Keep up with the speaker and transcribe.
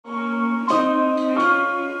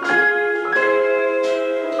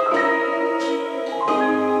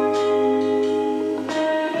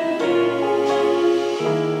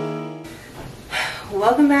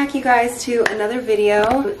Welcome back, you guys, to another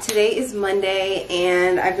video. Today is Monday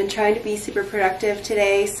and I've been trying to be super productive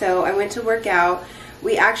today, so I went to work out.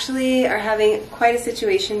 We actually are having quite a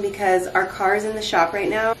situation because our car is in the shop right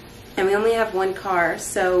now and we only have one car,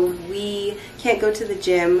 so we can't go to the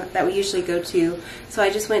gym that we usually go to. So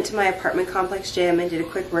I just went to my apartment complex gym and did a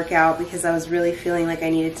quick workout because I was really feeling like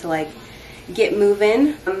I needed to get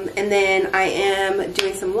moving. And then I am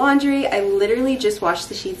doing some laundry. I literally just washed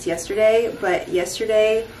the sheets yesterday, but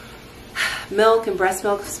yesterday milk and breast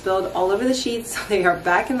milk spilled all over the sheets, so they are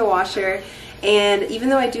back in the washer. And even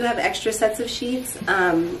though I do have extra sets of sheets,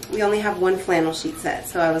 we only have one flannel sheet set,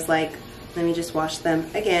 so I was like, let me just wash them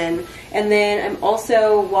again. And then I'm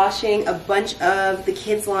also washing a bunch of the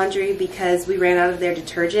kids' laundry because we ran out of their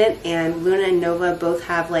detergent, and Luna and Nova both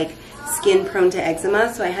have skin prone to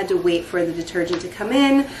eczema, so I had to wait for the detergent to come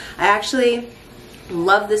in. I actually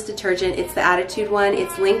love this detergent. It's the Attitude one.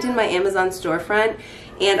 It's linked in my Amazon storefront,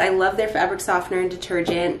 and I love their fabric softener and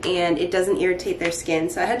detergent, and it doesn't irritate their skin.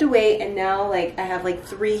 So I had to wait, and now I have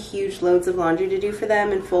 3 huge loads of laundry to do for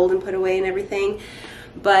them and fold and put away and everything.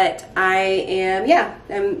 But I am, yeah,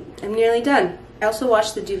 I'm nearly done. I also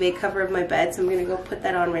washed the duvet cover of my bed, so I'm gonna go put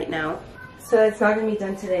that on right now. So it's not gonna be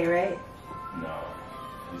done today, right? No.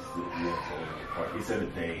 He said a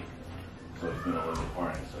day, so it's been a little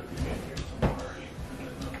party, so if you get here tomorrow, and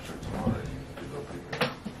then I'm sure tomorrow you go pick it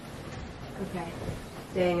up. Okay.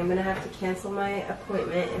 Dang, I'm gonna have to cancel my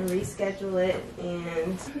appointment and reschedule it,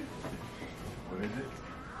 and What is it?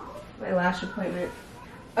 my lash appointment.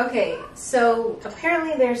 Okay, so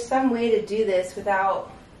apparently there's some way to do this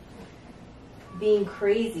without being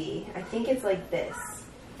crazy. I think it's like this.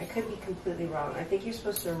 I could be completely wrong. I think you're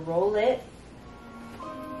supposed to roll it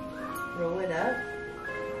up.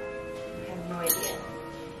 I have no idea.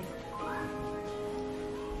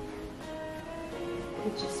 It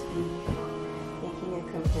could just be making a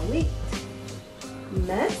complete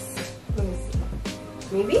mess. Let me see.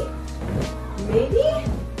 Maybe?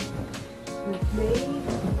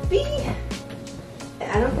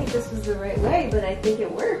 I don't think this was the right way, but I think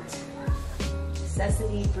it worked.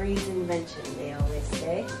 Necessity breeds invention, they always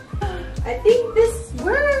say. I think this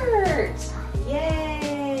worked!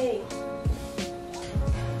 Yay!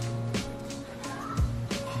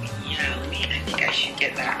 I think I should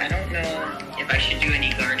get that. I don't know if I should do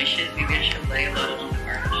any garnishes. Maybe I should lay a little on the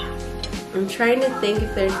garnish. I'm trying to think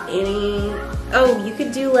if there's any... Oh, you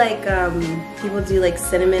could do people do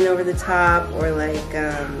cinnamon over the top, or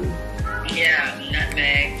yeah,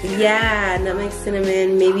 nutmeg. Yeah, nutmeg,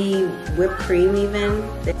 cinnamon, maybe whipped cream even.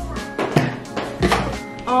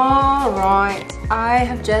 Alright, I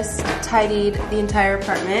have just tidied the entire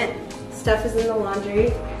apartment. Stuff is in the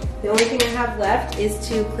laundry. The only thing I have left is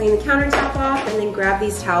to clean the countertop off and then grab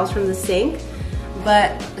these towels from the sink.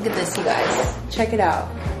 But look at this, you guys. Check it out.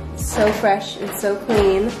 It's so fresh and so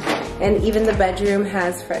clean. And even the bedroom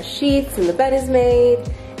has fresh sheets and the bed is made.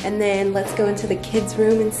 And then let's go into the kids'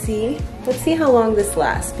 room and see. Let's see how long this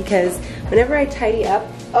lasts, because whenever I tidy up,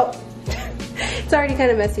 oh, it's already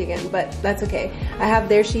kind of messy again, but that's okay. I have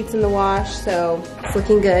their sheets in the wash, so it's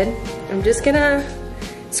looking good. I'm just gonna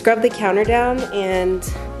scrub the counter down, and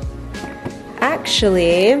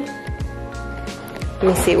actually, let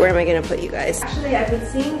me see, where am I gonna put you guys? Actually, I've been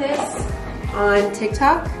seeing this on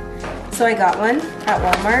TikTok, so I got one at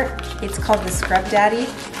Walmart. It's called the Scrub Daddy,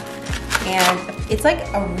 and it's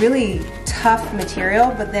a really tough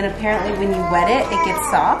material, but then apparently when you wet it, it gets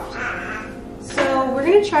soft. So we're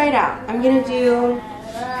gonna try it out.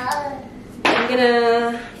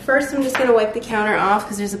 First I'm just gonna wipe the counter off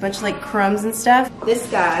because there's a bunch of crumbs and stuff. This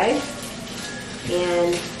guy,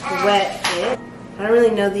 and wet it. I don't really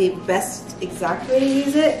know the best exact way to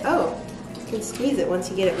use it. Oh, you can squeeze it once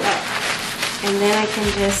you get it wet. And then I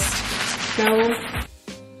can just go.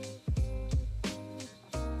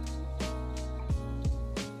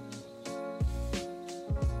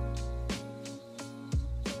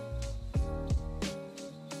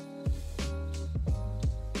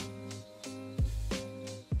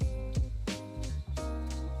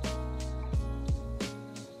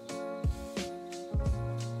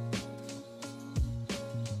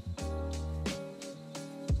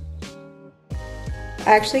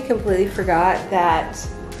 I actually completely forgot that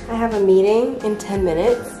I have a meeting in 10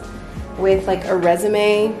 minutes with a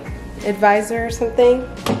resume advisor or something,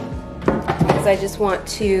 because I just want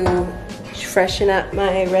to freshen up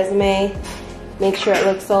my resume, make sure it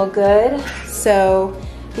looks all good. So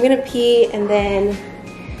I'm gonna pee, and then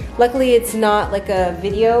luckily it's not a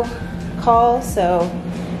video call, so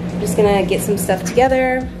I'm just gonna get some stuff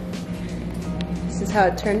together. This is how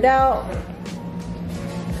it turned out.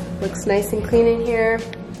 Looks nice and clean in here.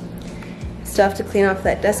 stuff to clean off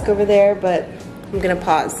that desk over there, but I'm gonna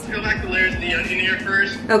pause. Peel back the layers of the onion here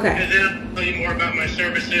first. Okay. And then I'll tell you more about my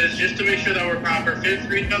services, just to make sure that we're proper fit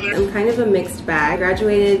for each other. I'm kind of a mixed bag. I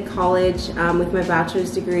graduated college with my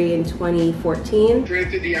bachelor's degree in 2014. Ran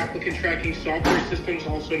through the applicant tracking software systems,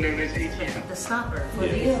 also known as ATM. The stopper for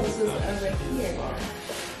the wheels is over here.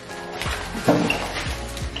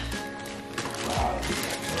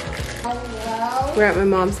 We're at my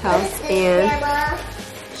mom's house and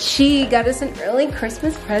she got us an early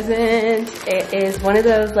Christmas present. It is one of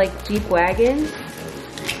those like Jeep wagons.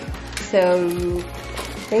 So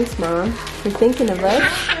thanks, Mom, for thinking of us.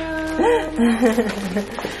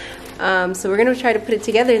 So we're gonna try to put it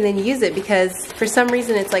together and then use it because for some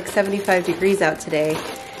reason it's like 75 degrees out today,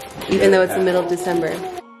 even though it's the middle of December.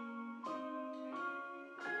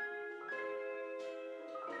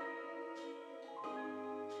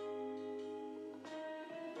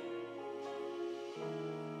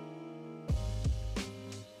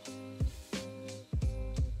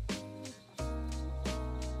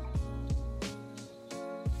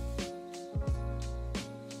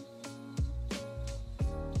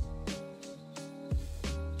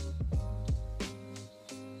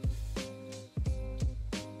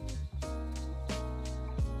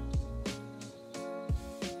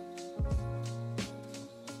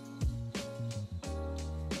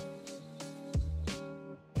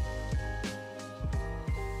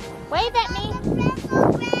 Wave at me.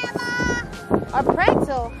 A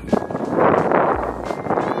pretzel.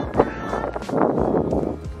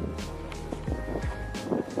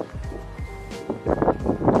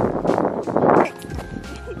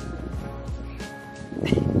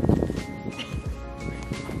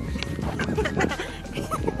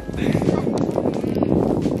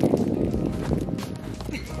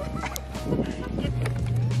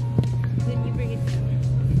 Then you bring it down.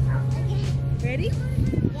 Ready?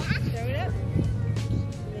 Throw it up.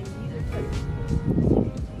 And then use it first.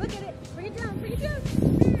 Look at it. Bring it down. Bring it down.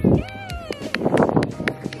 Yay!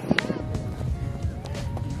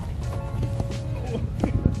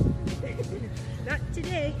 Not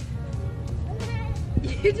today.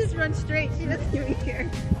 You just run straight. She doesn't even care.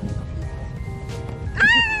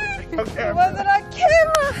 Ah! It wasn't on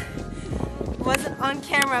camera. It wasn't on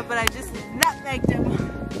camera, but I just nutmegged him.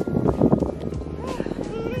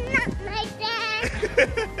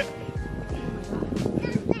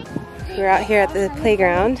 We're out here at the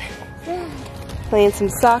playground playing some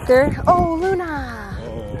soccer. Oh, Luna!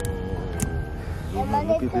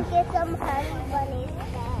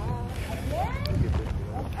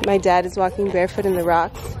 My dad is walking barefoot in the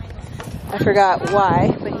rocks. I forgot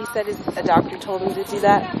why, but he said a doctor told him to do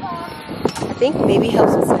that. I think maybe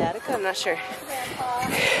helps with sciatica, I'm not sure.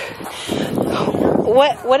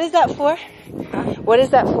 What is that for? What is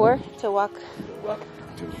that for? To walk?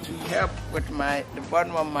 To help with the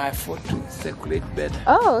bottom of my foot to circulate better.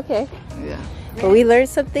 Oh, okay. Yeah. Well, we learned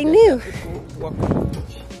something new. Walk on the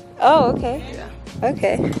beach. Oh, okay. Yeah.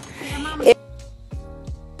 Okay.